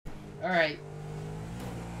Alright.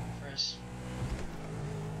 First.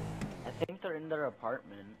 I think they're in their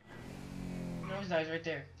apartment. No, he's not. He's right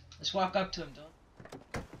there. Let's walk up to him,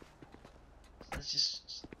 don't. Let's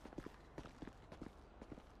just.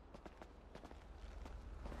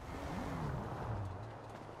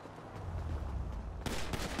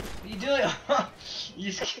 What are you doing?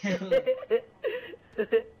 You just killed him.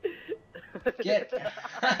 Get.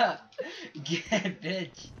 Get,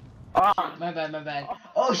 bitch. Ah. My bad, my bad.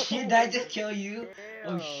 Oh shit, did I just kill you?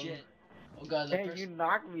 Damn. Oh shit. Oh god, the Hey, person. you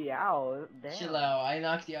knocked me out. Damn. Chill out, I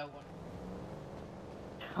knocked you out one.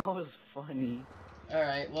 That was funny.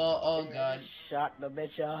 Alright, well, oh Damn, god. Shut the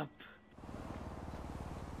bitch up.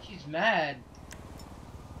 She's mad.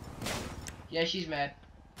 Yeah, she's mad.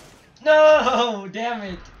 No! Damn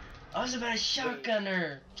it! I was about to shotgun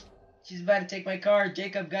her. She's about to take my car.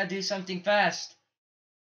 Jacob, gotta do something fast.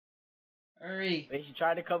 Hurry. Wait, she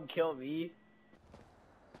tried to come kill me.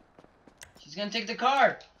 She's gonna take the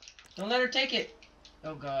car. Don't let her take it.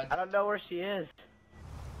 Oh god. I don't know where she is.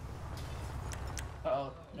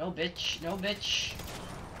 Uh-oh. No, bitch. No, bitch.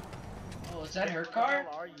 Oh, is that her Where the car?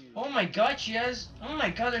 hell are you? Oh my god, she has... Oh my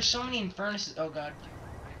god, there's so many infernuses. Oh god.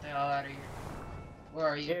 Get the hell out of here. Where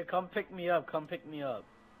are you? Here, come pick me up. Come pick me up.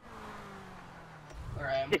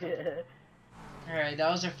 Alright, I'm coming. Alright, that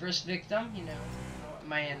was our first victim, you know,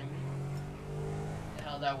 my enemy. The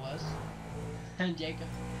hell that was. Jacob.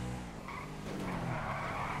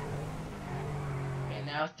 Okay,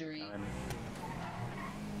 now 3.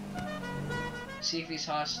 See if he's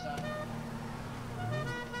hostile.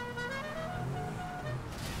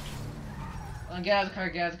 Oh, get out of the car,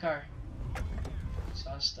 get out of the car. He's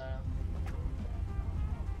hostile.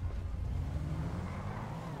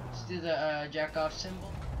 Let's do the jack off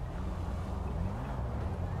symbol.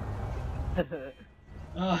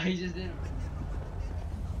 Oh, he just did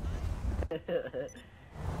it.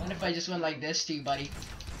 What if I just went like this to you, buddy?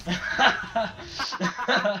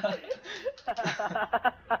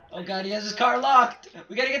 Oh god, he has his car locked!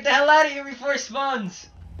 We gotta get the hell out of here before he spawns!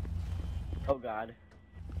 Oh god.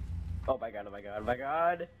 Oh my god, oh my god, oh my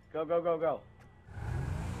god. Go, go, go, go.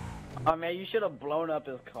 Oh man, you should have blown up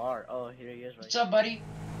his car. Oh, here he is right What's up, buddy?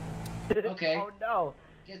 Okay. Oh no.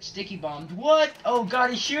 Get sticky bombed. What? Oh god,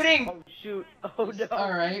 he's shooting! Oh shoot. Oh no.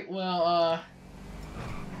 Alright, well,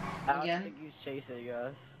 I again? don't think he's chasing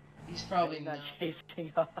us. He's probably He's not not.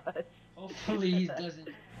 chasing us. Hopefully he doesn't.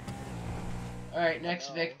 Alright, next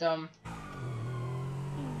No. victim.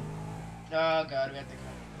 Oh god, we have to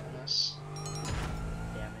come on us.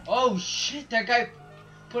 Damn it. Oh shit, that guy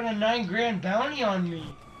put a 9 grand bounty on me.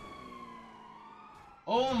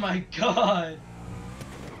 Oh my god.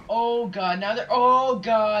 Oh god, now they're. Oh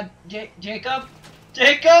god. Jacob?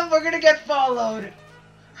 Jacob, we're gonna get followed.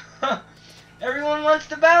 Everyone wants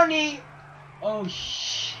the bounty. Oh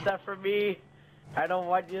shit. Except for me. I don't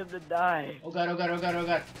want you to die. Oh god, oh god, oh god, oh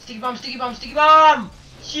god. Sticky bomb, sticky bomb, sticky bomb!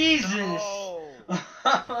 Jesus! No.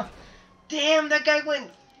 Damn, that guy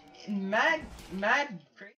went mad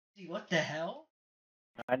crazy. What the hell?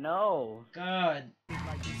 I know. God.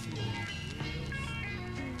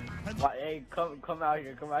 Why, hey, come out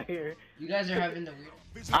here, come out here. You guys are having the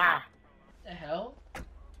weird. Ah! What the hell?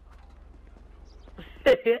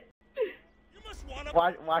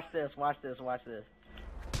 watch this, watch this, watch this.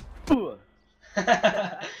 Ooh.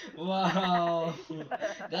 Wow.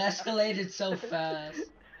 That escalated so fast.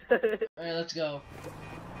 Alright, let's go.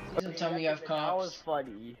 Please don't tell me you have cops. That was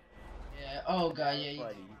funny. Yeah. Oh god, yeah.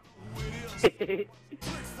 Funny.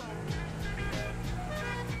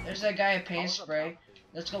 There's that guy at paint spray.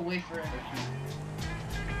 Let's go wait for him.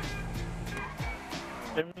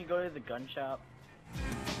 Didn't we go to the gun shop?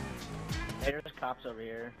 Hey, there's cops over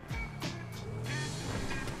here.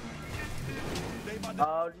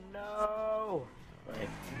 Oh no! Wait.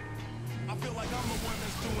 I feel like I'm the one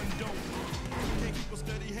that's doing dope. Can't keep a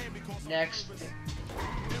steady hand because Next.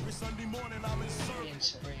 every Sunday morning I'm in Paint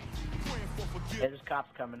spray. praying for Hey, forgiveness. there's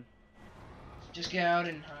cops coming. Just get out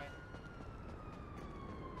and hide.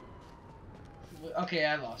 Okay,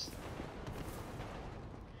 I lost.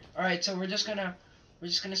 Alright, so we're just gonna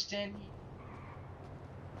stand here.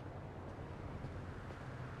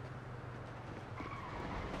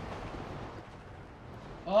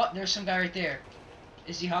 Oh, there's some guy right there.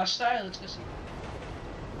 Is he hostile? Let's go see.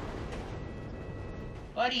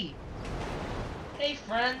 Buddy! Hey,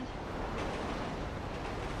 friend!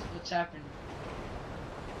 What's happening?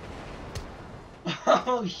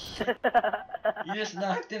 Oh, shit! You just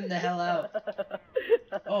knocked him the hell out.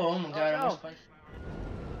 Oh my god, I almost punched him.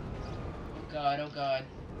 Oh god, oh god.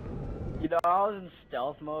 You know, I was in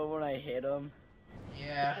stealth mode when I hit him.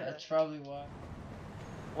 Yeah, that's probably why.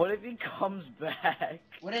 What if he comes back?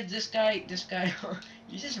 What if this guy,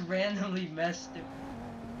 you just randomly messed him.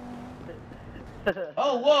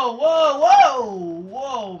 Oh, whoa, whoa, whoa,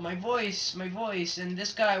 whoa, my voice, and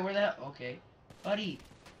this guy, where the hell, okay. Buddy,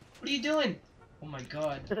 what are you doing? Oh my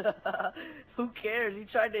god. Who cares? He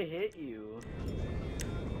tried to hit you.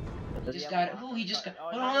 He just got, who, he just got,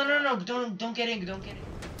 oh, no, don't get in.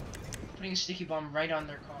 Putting a sticky bomb right on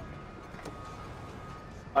their car.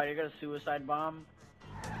 Oh, you're gonna suicide bomb?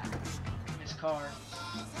 His car.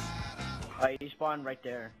 Oh, he spawned right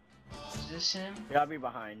there. Is this him? You gotta be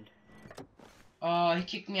behind. Oh, he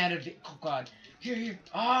kicked me out of it. Oh god. Here.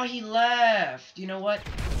 Oh, he left. You know what?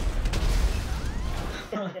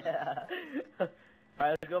 Yeah.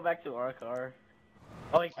 Alright, let's go back to our car.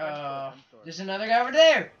 Oh, he there's another guy over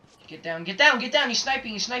there. Get down. He's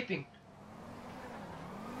sniping.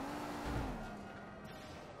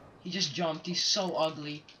 He just jumped. He's so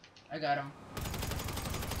ugly. I got him.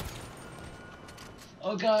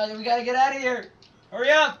 Oh god, we gotta get out of here. Hurry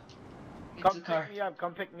up. Get to the car.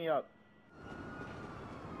 Come pick me up.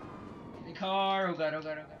 The car. Oh god.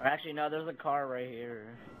 Actually, no, there's a car right here.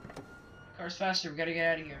 Car's faster. We gotta get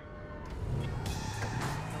out of here.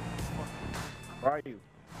 Where are you?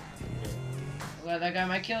 Oh god, that guy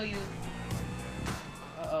might kill you.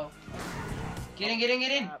 Uh-oh. Get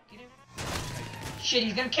in. Shit,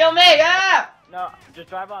 he's gonna kill me! Ah! No, just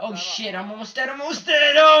drive off. Oh shit, I'm almost dead.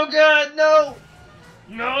 Oh god, no!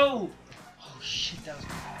 No! Oh shit, that was...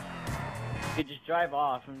 You just drive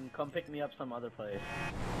off and come pick me up some other place.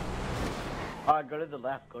 Alright, go to the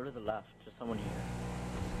left. There's someone here.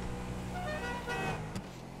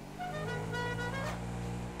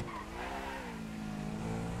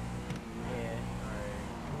 Yeah,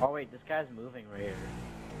 alright. Oh wait, this guy's moving right here.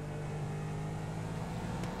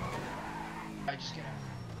 I just get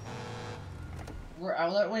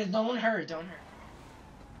out. Wait, don't hurt.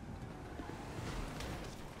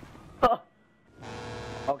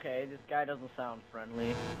 Okay, this guy doesn't sound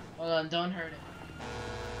friendly. Hold on, don't hurt it.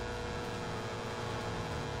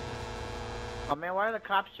 Oh man, why are the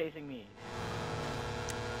cops chasing me?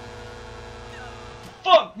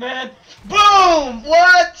 Fuck, man! Boom!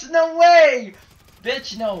 What? No way!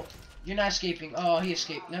 Bitch, no. You're not escaping. Oh, he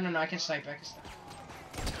escaped. No, I can snipe.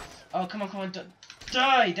 Oh, come on,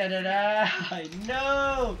 die! Da!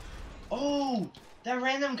 No! Oh! That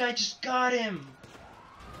random guy just got him!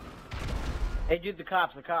 Hey dude, the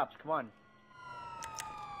cops, come on.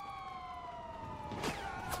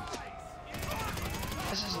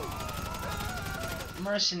 This is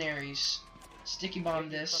mercenaries. Sticky bomb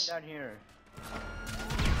this. Come down here.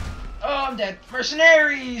 Oh, I'm dead.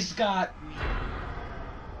 Mercenaries got me.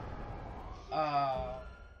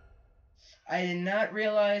 I did not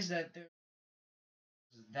realize that there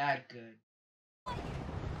was that good.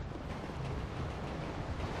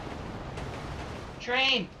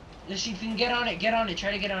 Train! Let's see if we can get on it.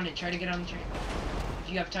 Try to get on the train. If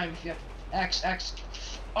you have time, X.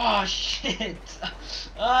 Oh, shit!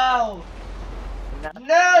 Oh!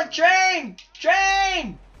 No, train!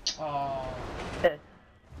 Oh.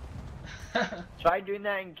 Try doing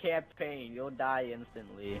that in campaign, you'll die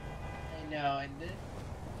instantly. I know, and this...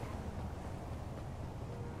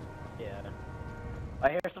 Yeah. I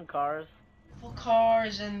hear some cars. Full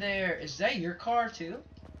cars in there. Is that your car too?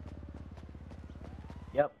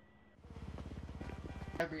 Yep.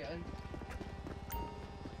 We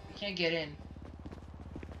can't get in.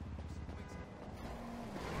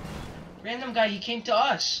 Random guy, he came to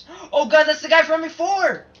us. Oh god, that's the guy from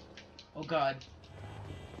before! Oh god.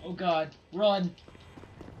 Run.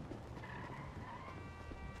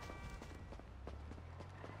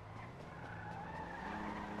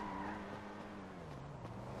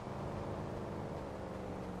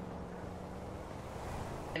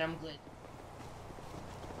 And I'm glitched.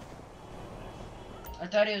 I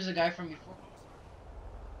thought he was the guy from before.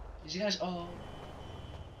 Is he guys? Oh.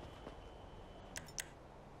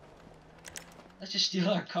 Let's just steal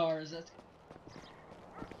our cars. That's.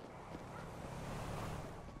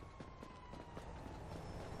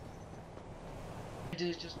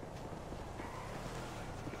 Dude, just.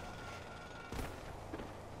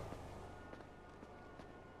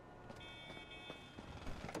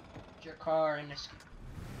 Your car and this.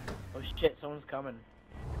 Oh shit, someone's coming.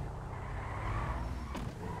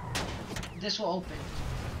 This will open.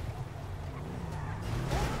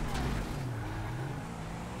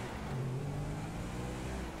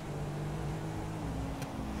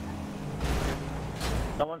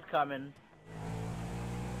 Someone's coming.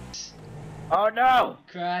 Oh no!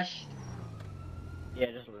 Crashed.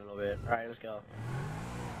 Yeah, just a little bit. Alright, let's go.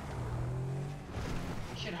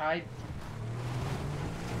 You should hide.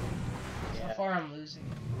 How far I'm losing?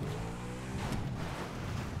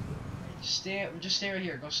 Just stay right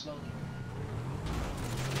here. Go slowly.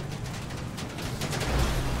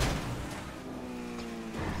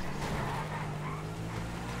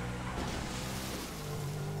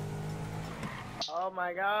 Oh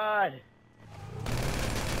my god.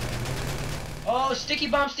 Oh, sticky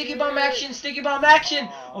bomb action, sticky bomb action.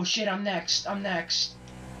 Oh shit, I'm next. You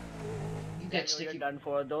get Daniel, sticky. you're done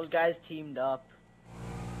for. Those guys teamed up.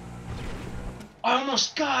 I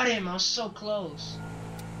almost got him. I was so close.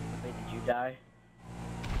 Wait, did you die?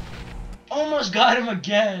 Almost got him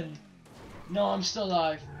again. No, I'm still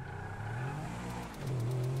alive.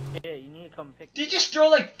 Yeah, you need to come pick. Did you just throw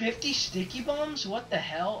like 50 sticky bombs? What the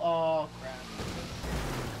hell? Oh crap.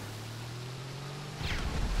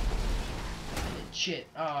 Shit.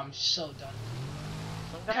 Oh, I'm so done.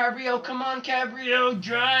 Cabrio, come on, Cabrio,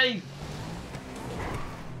 drive!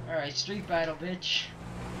 Alright, street battle, bitch.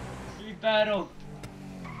 Street battle.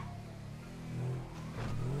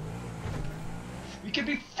 We could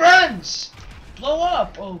be friends! Blow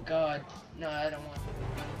up! Oh god. No, I don't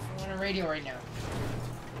want a radio right now.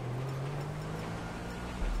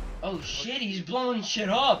 Oh shit, he's blowing shit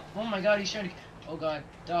up! Oh my god, he's trying to... Oh god.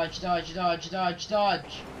 Dodge, dodge, dodge, dodge,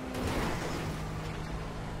 dodge!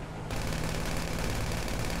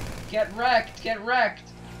 Get wrecked! Get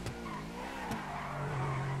wrecked!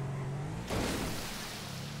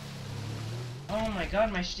 Oh my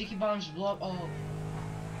god, my sticky bombs blow up. Oh.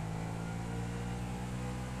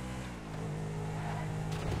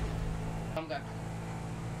 I'm gonna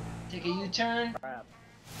take a U-turn.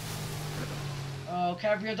 Oh,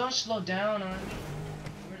 Cabrio, don't slow down on me.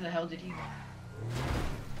 Where the hell did he go?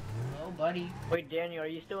 Oh, buddy. Wait, Daniel, are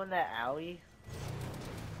you still in that alley?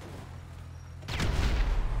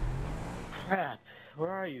 Crap, where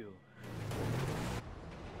are you?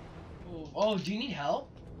 Oh, do you need help?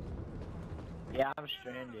 Yeah, I'm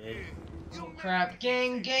stranded. Oh crap,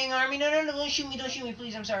 gang, army, no, don't shoot me,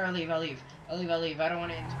 please, I'm sorry, I'll leave, I don't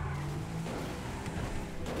want to end.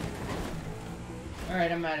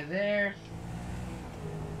 Alright, I'm out of there.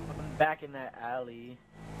 I'm back in that alley.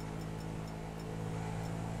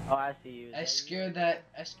 Oh, I see you. I scared that,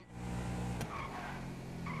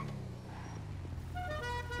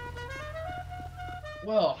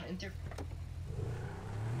 Well,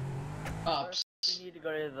 Ops. We need to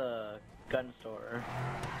go to the gun store.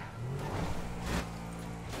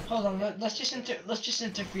 Hold on, let's just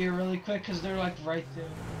interfere really quick, cause they're like right there.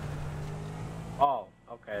 Oh,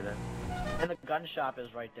 okay then. And the gun shop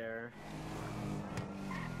is right there.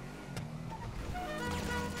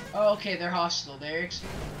 Oh, okay, they're hostile.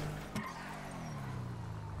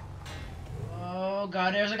 Oh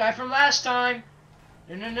god, there's a guy from last time.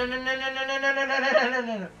 No.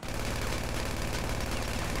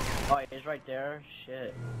 Oh, he's right there.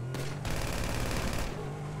 Shit.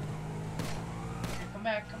 Come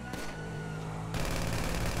back.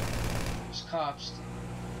 There's cops, dude.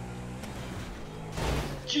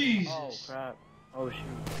 Jesus. Oh crap. Oh shoot.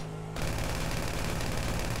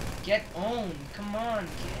 Get owned. Come on,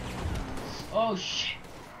 kid. Oh shit.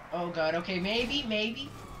 Oh god. Okay, maybe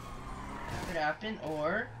could happen,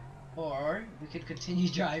 or we could continue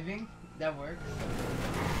driving. That works.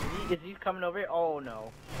 Is he coming over here? Oh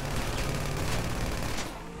no.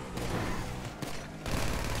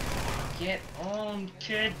 Get owned,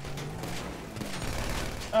 kid.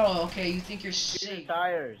 Oh, okay. You think you're safe?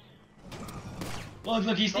 Tires.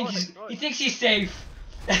 Look. He thinks he's safe.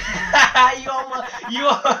 you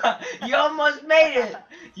almost made it.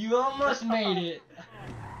 You almost made it.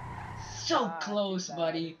 So close,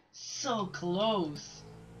 buddy. So close.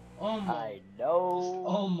 Almost. I know.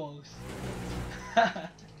 Almost.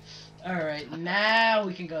 Alright, now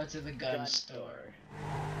we can go to the gun store.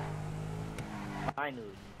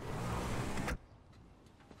 Finally.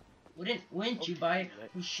 Wouldn't you buy?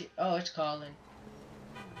 Oh shit! Oh, it's Collin.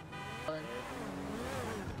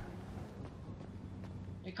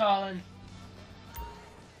 Hey, Collin.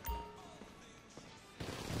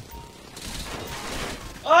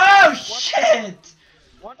 Oh shit!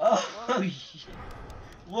 Oh shit!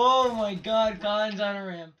 Whoa, my God! Collin's on a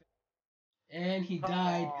ramp, and he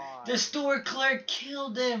died. The store clerk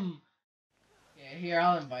killed him. Yeah, here,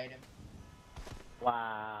 I'll invite him.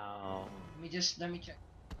 Wow. Let me check.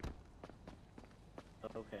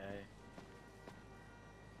 Okay.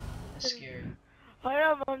 That's scary.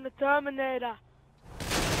 I'm the Terminator.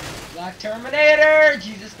 Black Terminator!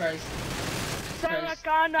 Jesus Christ.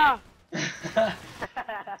 Saracana.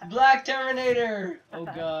 Black Terminator! Oh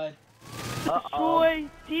god. Destroy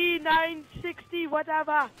T960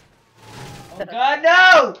 whatever. Oh god,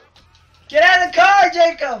 no! Get out of the car,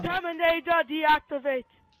 Jacob! Terminator deactivate.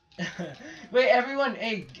 Wait, everyone,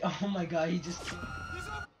 hey, oh my god, he just killed.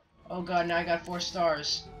 Oh god, now I got 4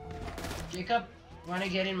 stars. Jacob, you wanna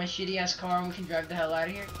get in my shitty ass car and we can drive the hell out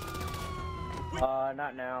of here?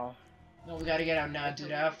 Not now. No, we gotta get out now,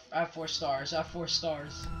 dude. I have 4 stars. I have 4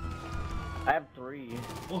 stars. I have 3.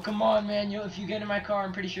 Well, come on, man. If you get in my car,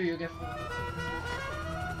 I'm pretty sure you'll get 4.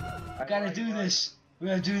 We gotta do this. We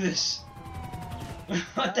gotta do this.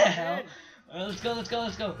 What the hell? Alright, let's go, let's go,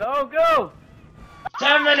 let's go. Go, go!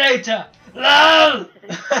 Terminator! LOL!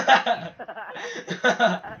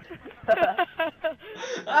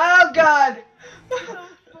 Oh god!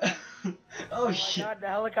 Oh shit. God, the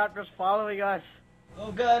helicopter's following us.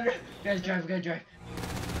 Oh god. Guys, drive, guys, drive.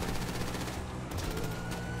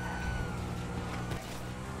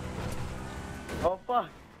 Oh fuck.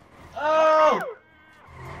 Oh!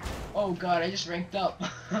 Oh god, I just ranked up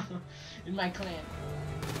in my clan.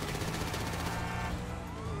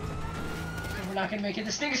 Okay, we're not gonna make it.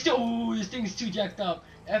 This thing is too. Ooh, this thing is too jacked up.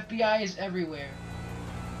 FBI is everywhere.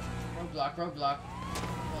 Roadblock, roadblock.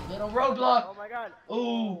 A little roadblock. Oh my god.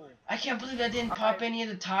 Ooh, I can't believe I didn't pop any of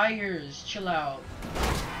the tires. Chill out.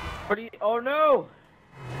 What do you? Oh no.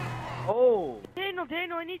 Oh. Daniel,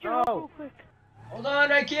 I need your help real quick. Hold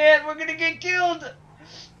on, I can't. We're gonna get killed.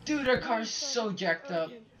 Dude, our car's so jacked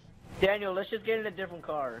up. Daniel, let's just get in a different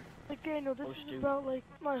car. Like, Daniel, this is about, like,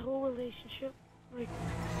 my whole relationship. Like...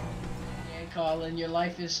 Yeah, Collin, your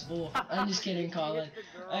life is bull. I'm just kidding, Collin.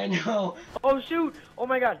 I know. Oh, shoot! Oh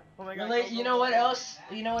my god. Oh my god. You know what else?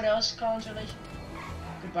 You know what else, Collin's relationship?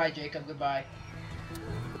 Goodbye, Jacob. Goodbye.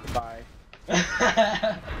 Bye.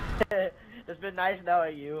 It's been nice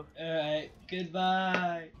knowing you. Alright,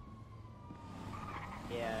 goodbye.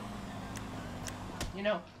 Yeah. You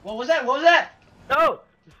know, what was that? What was that? No!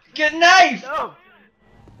 Good knife! No!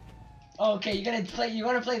 Oh, okay, you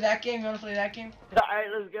wanna play that game? You wanna play that game?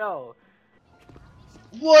 Alright, let's go.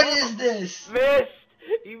 What is this? Missed!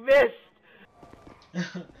 You missed!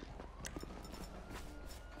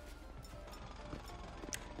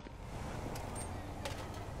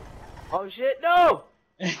 Oh shit, no!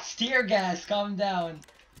 It's tear gas, calm down.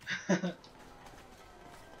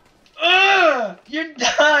 Ugh! You're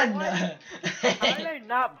done! How did I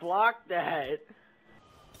not block that?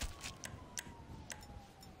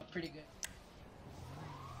 Pretty good.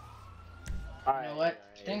 Alright, You know what?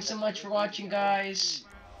 Thanks so much for watching, guys.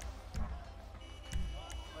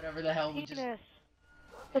 Whatever the hell we just... The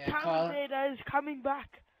Yeah, Terminator is coming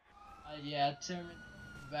back. Yeah, Terminator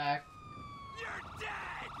back.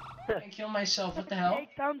 I kill myself, what the hell?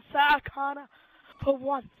 Take down Sarah Connor for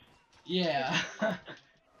once. Yeah.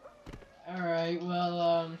 Alright,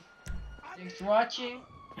 well, thanks for watching.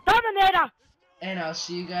 Terminator! And I'll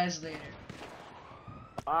see you guys later.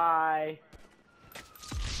 Bye.